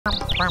I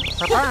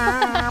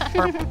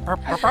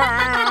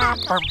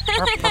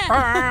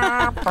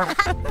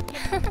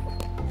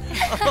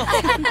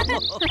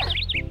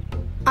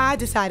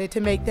decided to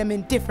make them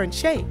in different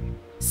shapes.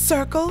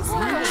 Circles,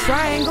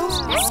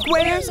 triangles,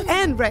 squares,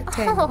 and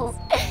rectangles.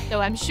 Though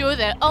I'm sure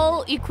they're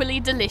all equally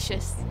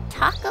delicious.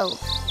 Taco,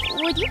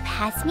 would you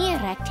pass me a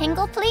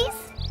rectangle, please?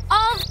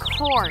 Of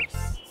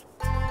course.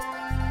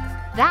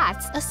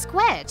 That's a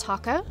square,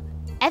 Taco.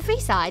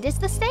 Every side is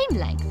the same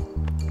length.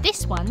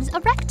 This one's a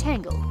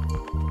rectangle.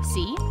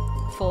 See?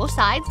 4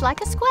 sides like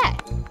a square.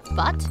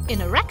 But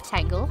in a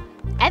rectangle,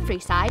 every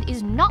side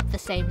is not the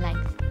same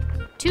length.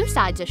 2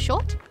 sides are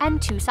short and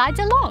 2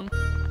 sides are long.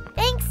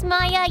 Thanks,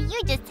 Maya.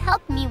 You just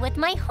helped me with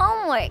my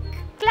homework.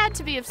 Glad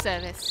to be of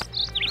service.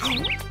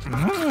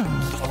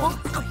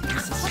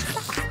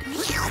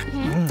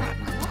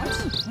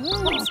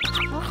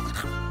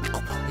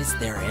 Is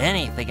there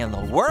anything in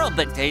the world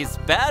that tastes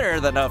better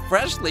than a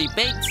freshly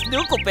baked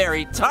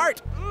Snoogleberry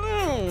tart?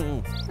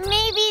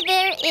 Maybe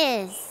there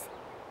is.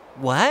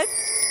 What?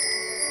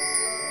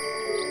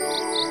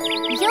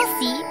 You'll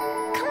see.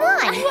 Come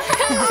on.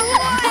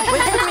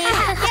 Wait for me.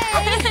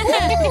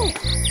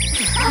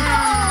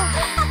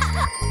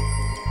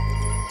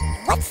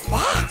 What's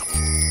that?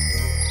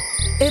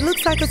 It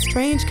looks like a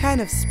strange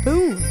kind of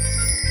spoon.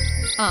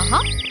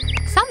 Uh-huh.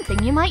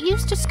 Something you might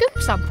use to scoop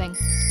something.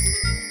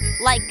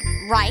 Like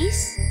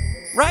rice?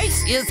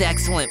 Rice is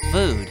excellent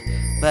food,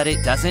 but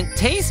it doesn't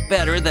taste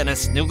better than a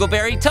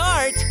Snoogleberry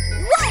tart.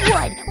 What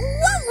would?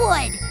 What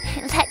would?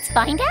 Let's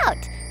find out.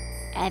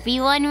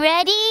 Everyone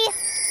ready?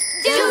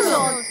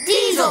 Doozle,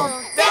 diesel,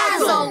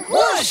 dazzle,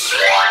 whoosh!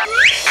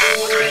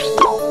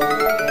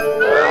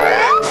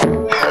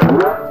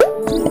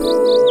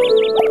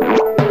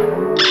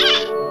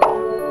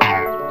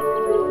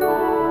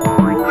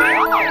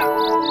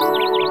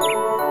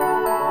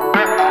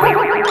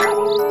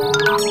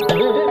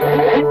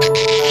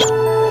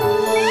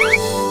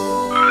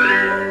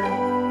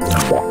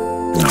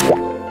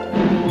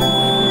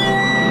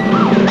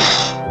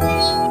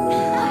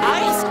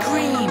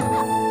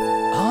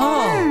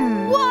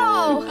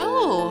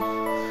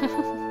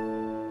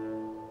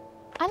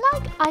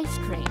 Ice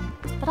cream,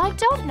 but I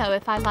don't know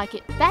if I like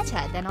it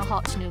better than a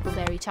hot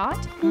Snoogleberry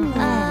tart.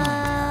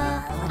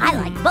 I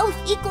like both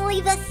equally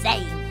the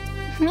same.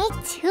 Me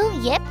too,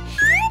 Yip.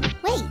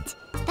 Wait,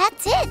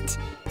 that's it.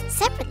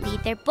 Separately,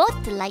 they're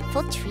both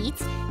delightful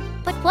treats,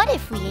 but what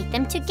if we ate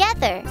them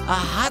together? A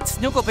hot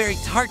Snoogleberry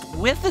tart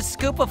with a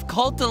scoop of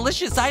cold,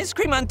 delicious ice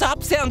cream on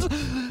top sounds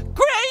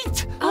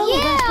great! Oh,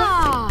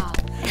 yeah!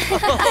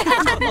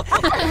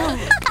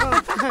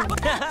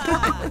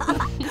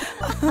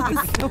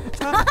 So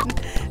fun.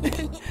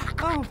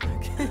 Oh,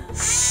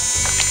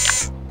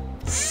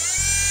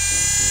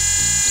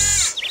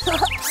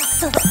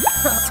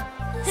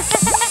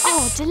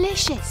 oh,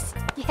 delicious.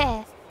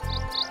 Yeah.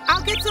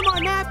 I'll get some more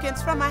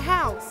napkins from my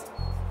house.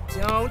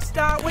 Don't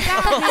start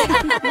without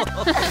me.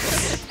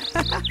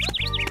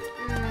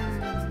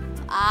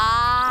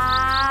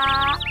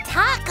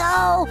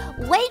 Taco,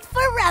 wait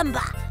for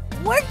Rumba.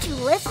 Weren't you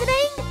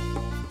listening?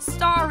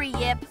 Sorry,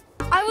 Yip.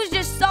 I was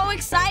just so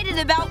excited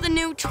about the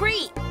new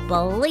treat.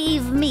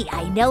 Believe me,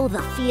 I know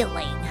the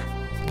feeling.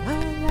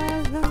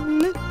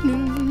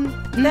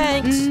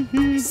 Thanks.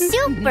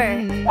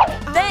 Super.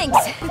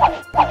 Thanks.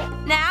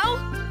 Now?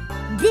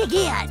 Dig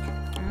in.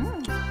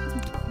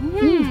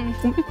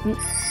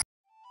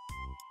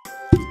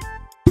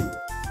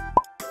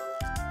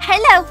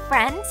 Hello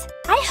friends!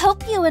 I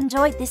hope you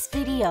enjoyed this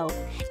video.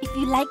 If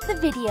you liked the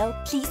video,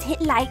 please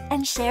hit like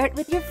and share it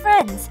with your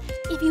friends.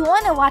 If you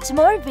want to watch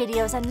more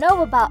videos and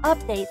know about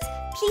updates,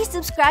 please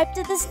subscribe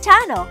to this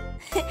channel.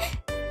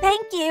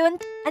 Thank you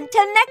and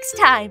until next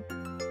time.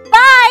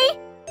 Bye!